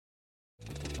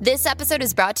This episode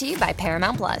is brought to you by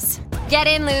Paramount Plus. Get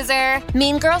in, loser!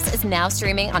 Mean Girls is now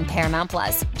streaming on Paramount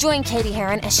Plus. Join Katie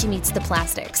Heron as she meets the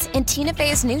plastics in Tina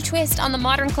Fey's new twist on the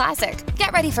modern classic.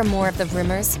 Get ready for more of the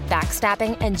rumors,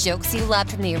 backstabbing, and jokes you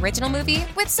loved from the original movie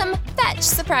with some fetch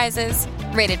surprises.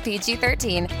 Rated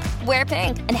PG-13. Wear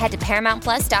pink and head to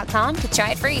ParamountPlus.com to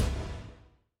try it free.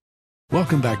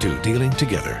 Welcome back to Dealing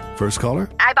Together. First caller?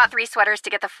 I bought 3 sweaters to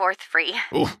get the 4th free.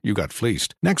 Oh, you got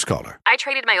fleeced. Next caller? I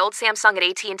traded my old Samsung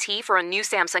at AT&T for a new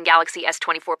Samsung Galaxy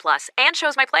S24 Plus and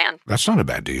chose my plan. That's not a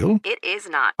bad deal. It is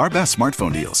not. Our best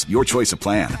smartphone deals. Your choice of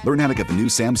plan. Learn how to get the new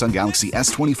Samsung Galaxy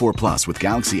S24 Plus with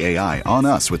Galaxy AI on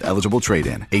us with eligible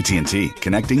trade-in. AT&T.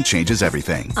 Connecting changes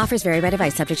everything. Offers vary by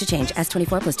device. Subject to change.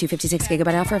 S24 plus 256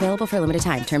 gigabyte offer available for a limited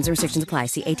time. Terms and restrictions apply.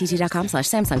 See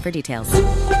att.com/Samsung for details.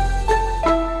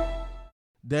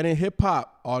 Then in hip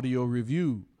hop audio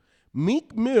review,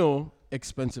 Meek Mill,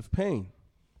 Expensive Pain.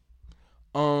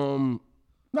 Not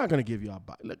gonna give y'all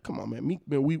look, come on, man. Meek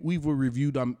Mill, we've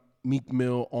reviewed Meek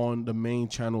Mill on the main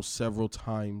channel several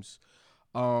times,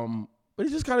 but it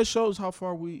just kind of shows how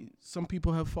far some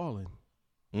people have fallen.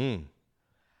 We're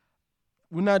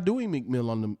not doing Meek Mill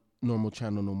on the normal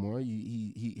channel no more.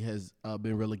 He has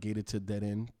been relegated to Dead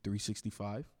End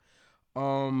 365.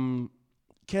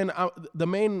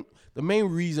 The main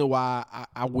reason why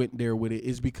I went there with it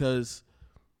is because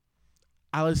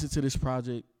I listened to this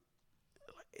project.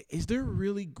 Is there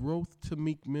really growth to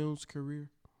Meek Mill's career?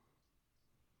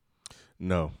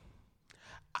 No.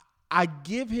 I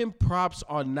give him props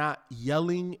on not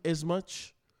yelling as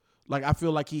much. Like, I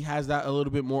feel like he has that a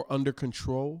little bit more under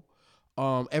control.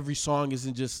 Every song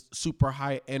isn't just super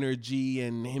high energy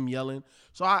and him yelling.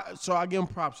 So I give him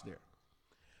props there.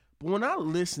 But when I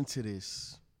listen to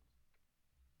this,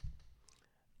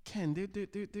 Ken,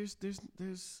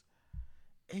 there's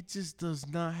it just does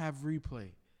not have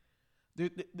replay.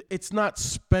 It's not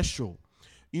special,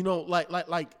 you know.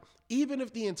 Like even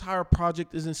if the entire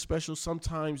project isn't special,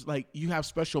 sometimes like you have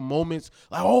special moments.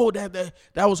 Like, oh, that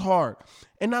was hard.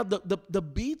 And now the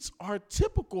beats are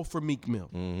typical for Meek Mill.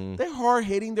 Mm-hmm. They're hard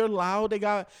hitting. They're loud.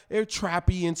 They're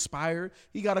trappy inspired.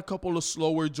 He got a couple of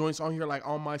slower joints on here, like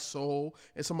On My Soul,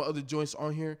 and some other joints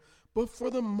on here. But for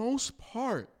the most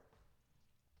part.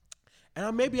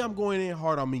 And maybe I'm going in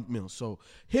hard on Meek Mill. So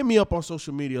hit me up on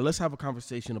social media. Let's have a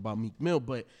conversation about Meek Mill.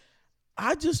 But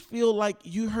I just feel like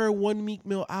you heard one Meek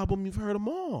Mill album, you've heard them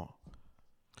all.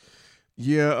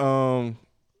 Yeah,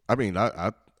 I mean,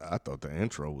 I thought the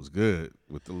intro was good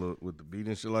with the beat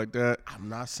and shit like that. I'm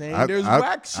not saying there's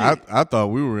whack shit. I thought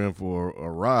we were in for a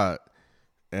ride.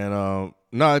 And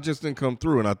no, it just didn't come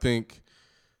through. And I think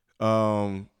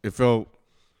it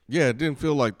didn't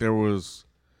feel like there was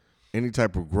any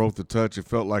type of growth to touch. It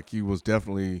felt like he was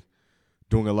definitely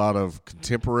doing a lot of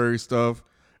contemporary stuff.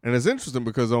 And it's interesting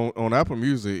because on Apple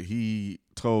Music, he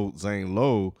told Zane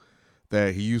Lowe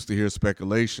that he used to hear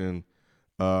speculation,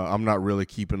 I'm not really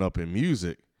keeping up in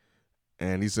music.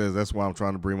 And he says, that's why I'm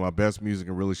trying to bring my best music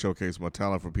and really showcase my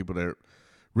talent for people that are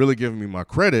really giving me my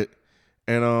credit.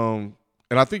 And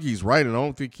I think he's right. And I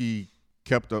don't think he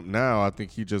kept up now. I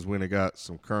think he just went and got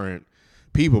some current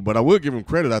people, but I will give him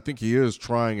credit. I think he is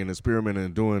trying and experimenting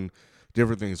and doing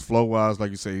different things flow-wise. Like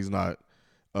you say, he's not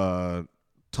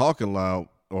talking loud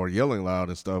or yelling loud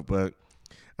and stuff, but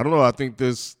I don't know. I think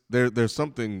there's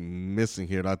something missing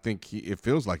here, and I think it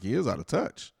feels like he is out of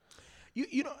touch.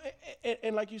 You know,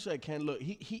 and like you said, Ken, look,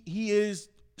 he is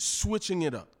switching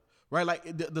it up, right? Like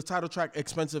the title track,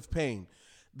 Expensive Pain,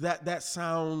 that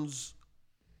sounds,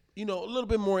 you know, a little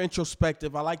bit more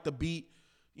introspective. I like the beat.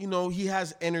 You know, he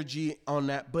has energy on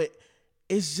that, but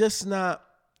it's just not,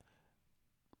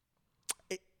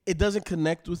 it doesn't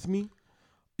connect with me.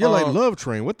 You're like Love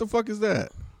Train. What the fuck is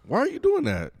that? Why are you doing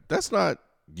that? That's not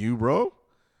you, bro.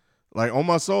 Like, On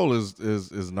My Soul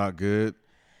is not good.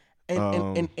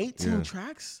 And 18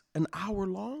 tracks, an hour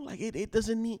long? Like, it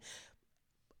doesn't need,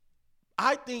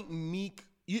 I think Meek,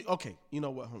 you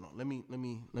know what? Hold on. Let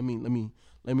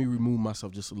me remove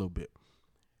myself just a little bit.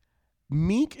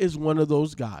 Meek is one of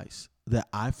those guys that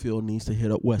I feel needs to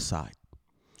hit up West Side.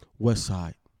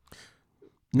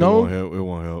 No, it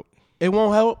won't help. It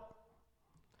won't help.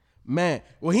 Man,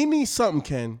 well, he needs something,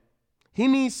 Ken. He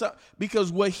needs something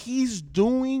because what he's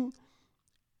doing,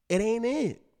 it ain't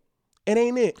it. It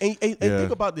ain't it. And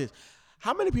think about this: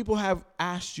 how many people have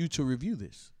asked you to review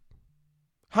this?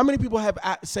 How many people have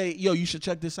say, "Yo, you should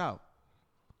check this out"?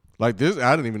 Like this,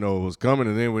 I didn't even know it was coming,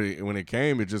 and then when it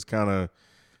came, it just kind of.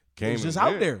 It's just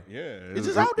out there. Yeah. It's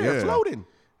just out there floating.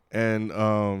 And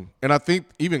I think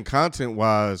even content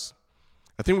wise,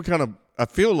 I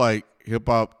feel like hip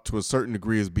hop to a certain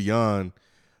degree is beyond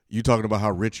you talking about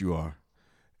how rich you are.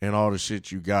 and all the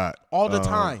shit you got. All the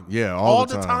time. Yeah, all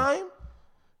the time?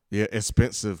 Yeah,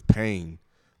 expensive pain.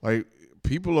 Like,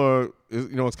 people are,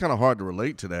 it's kind of hard to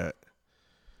relate to that.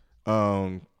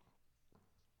 I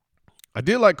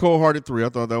did like Cold Hearted 3. I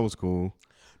thought that was cool.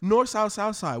 North, South,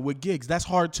 South Side with gigs. That's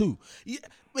hard too. Yeah,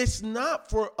 it's not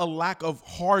for a lack of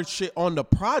hard shit on the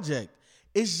project.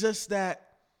 It's just that,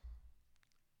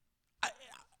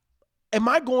 am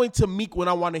I going to Meek when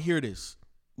I want to hear this?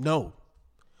 No.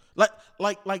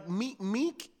 Like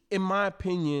Meek, in my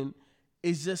opinion,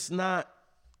 is just not.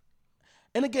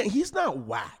 And again, he's not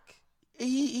whack.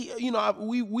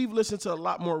 We've listened to a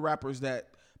lot more rappers that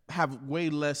have way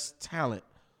less talent.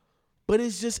 But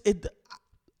it's just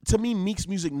to me, Meek's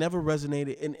music never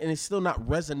resonated, and it's still not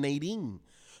resonating.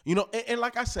 And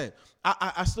like I said,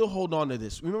 I still hold on to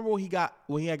this. Remember when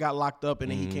he had got locked up,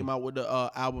 and then he came out with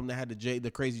the album that had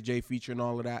the Crazy J feature and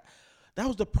all of that. That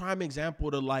was the prime example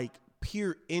to like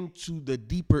peer into the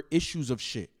deeper issues of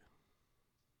shit.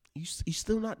 You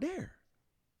still not there.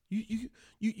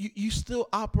 You still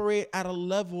operate at a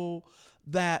level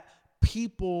that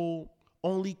people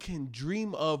only can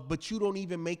dream of, but you don't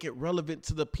even make it relevant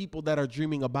to the people that are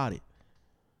dreaming about it.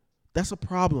 That's a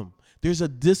problem. There's a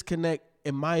disconnect,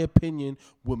 in my opinion,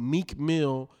 with Meek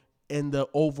Mill and the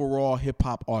overall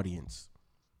hip-hop audience.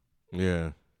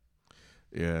 Yeah.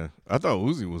 I thought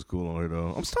Uzi was cool on here,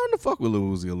 though. I'm starting to fuck with Lil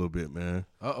Uzi a little bit, man.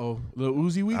 Lil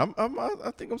Uzi week?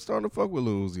 I think I'm starting to fuck with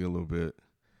Lil Uzi a little bit.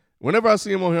 Whenever I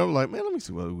see him on here, I'm like, man, let me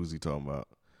see what Uzi talking about.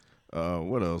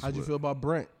 What else? How'd you feel about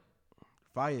Brent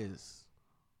Fayez?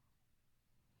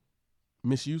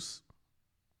 Misuse?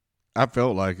 I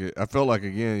felt like it. I felt like,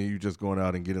 again, you just going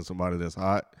out and getting somebody that's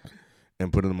hot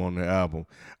and putting them on their album.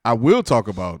 I will talk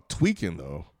about tweaking,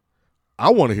 though. I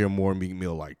want to hear more Meek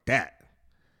Mill like that.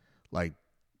 Like,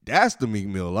 that's the Meek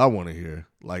Mill I want to hear.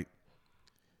 Like,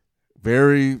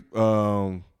 very,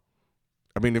 it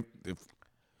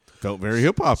felt very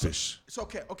hip-hop-ish. So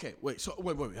okay, wait,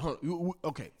 hold on.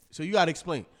 Okay, so you got to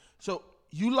explain. So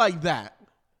you like that,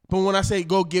 but when I say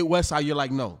go get West Side, you're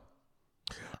like, no.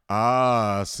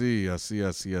 I see.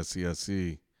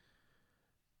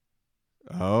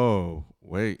 Oh,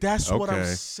 wait. That's what I'm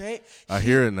saying. I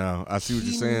hear it now. I see what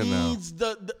you're saying now.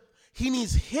 He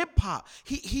needs hip hop.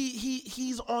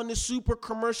 He's on the super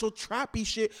commercial trappy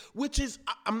shit, which is,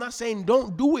 I'm not saying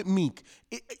don't do it, Meek.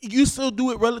 You still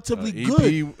do it relatively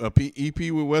good. EP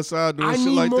with Westside doing shit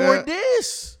like that. I need more of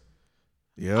this.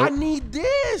 Yep. I need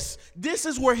this. This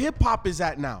is where hip hop is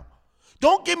at now.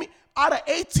 Don't give me out of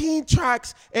 18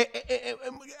 tracks,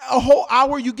 a whole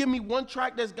hour. You give me one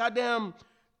track that's goddamn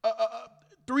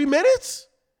 3 minutes.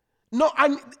 No,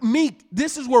 Meek.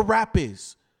 This is where rap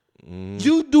is.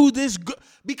 You do this good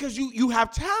because you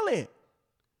have talent.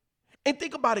 And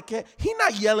think about it, Ken. He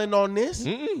not yelling on this,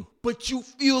 but you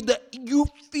feel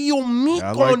Meek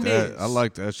on this. I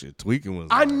like that shit. Tweaking was.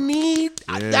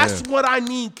 That's what I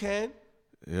need, Ken.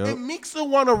 Yep. And Meek still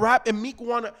want to rap, and Meek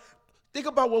want to think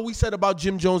about what we said about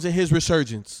Jim Jones and his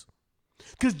resurgence.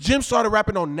 Because Jim started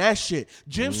rapping on that shit.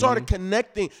 Jim started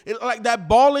connecting. Like that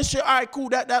ball and shit. All right, cool.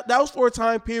 That was for a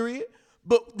time period.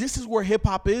 But this is where hip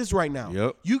hop is right now.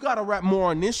 Yep. You got to rap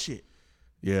more on this shit.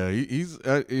 Yeah, he's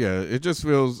it just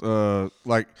feels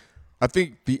like I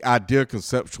think the idea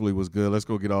conceptually was good. Let's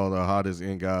go get all the hottest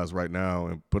in guys right now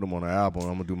and put them on an album.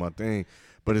 I'm gonna do my thing,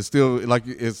 but it's still like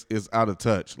it's out of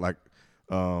touch. Like,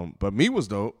 but me was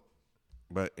dope.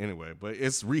 But anyway,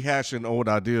 it's rehashing old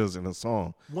ideas in a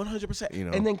song. 100%. You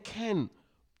know, and then Ken,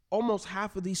 almost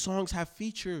half of these songs have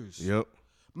features. Yep.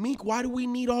 Meek, why do we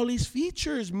need all these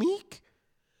features, Meek?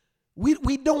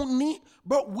 We don't need,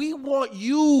 but we want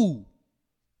you.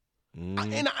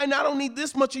 And I don't need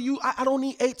this much of you. I don't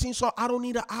need 18 songs. I don't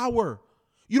need an hour.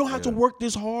 You don't have to work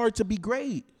this hard to be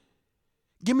great.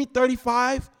 Give me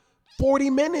 35, 40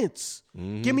 minutes.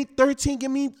 Give me 13,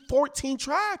 give me 14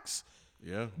 tracks.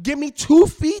 Yeah. Give me 2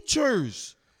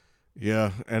 features.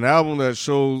 Yeah, an album that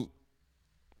shows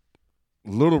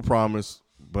little promise,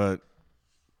 but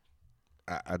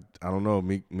I don't know.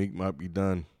 Meek might be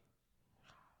done.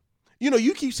 You know,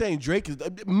 you keep saying Drake is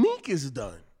done. Meek is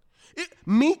done.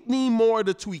 Meek need more of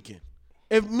the tweaking.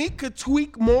 If Meek could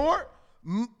tweak more,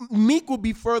 Meek would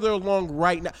be further along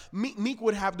right now. Meek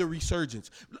would have the resurgence.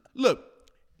 Look,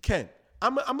 Ken,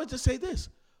 I'm gonna just say this.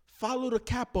 Follow the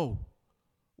capo.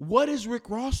 What is Rick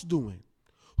Ross doing?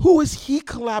 Who is he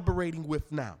collaborating with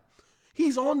now?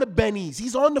 He's on the Bennies.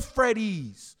 He's on the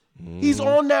Freddies. He's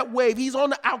on that wave. He's on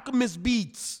the Alchemist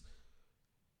beats.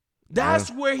 That's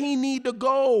where he need to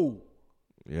go.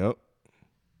 Yep.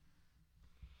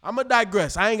 I'm going to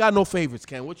digress. I ain't got no favorites,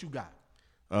 Ken. What you got?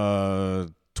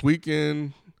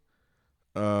 Tweaking.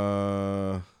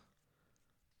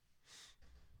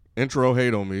 Intro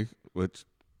Hate on Me, which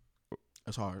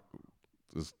That's hard.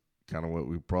 is kind of what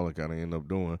we probably kind of end up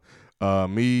doing.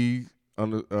 Me,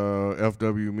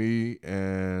 FW Me,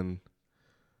 and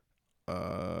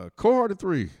Cold Hearted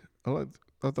 3. I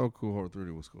thought Cold Hearted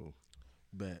 3 was cool.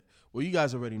 Bet. Well, you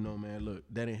guys already know, man. Look,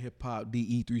 that ain't hip hop.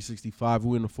 DE 365.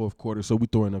 We're in the fourth quarter, so we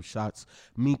throwing up shots.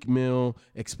 Meek Mill,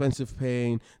 Expensive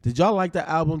Pain. Did y'all like the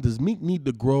album? Does Meek need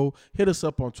to grow? Hit us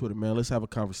up on Twitter, man. Let's have a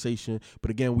conversation.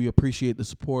 But again, we appreciate the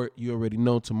support. You already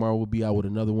know tomorrow we'll be out with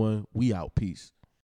another one. We out. Peace.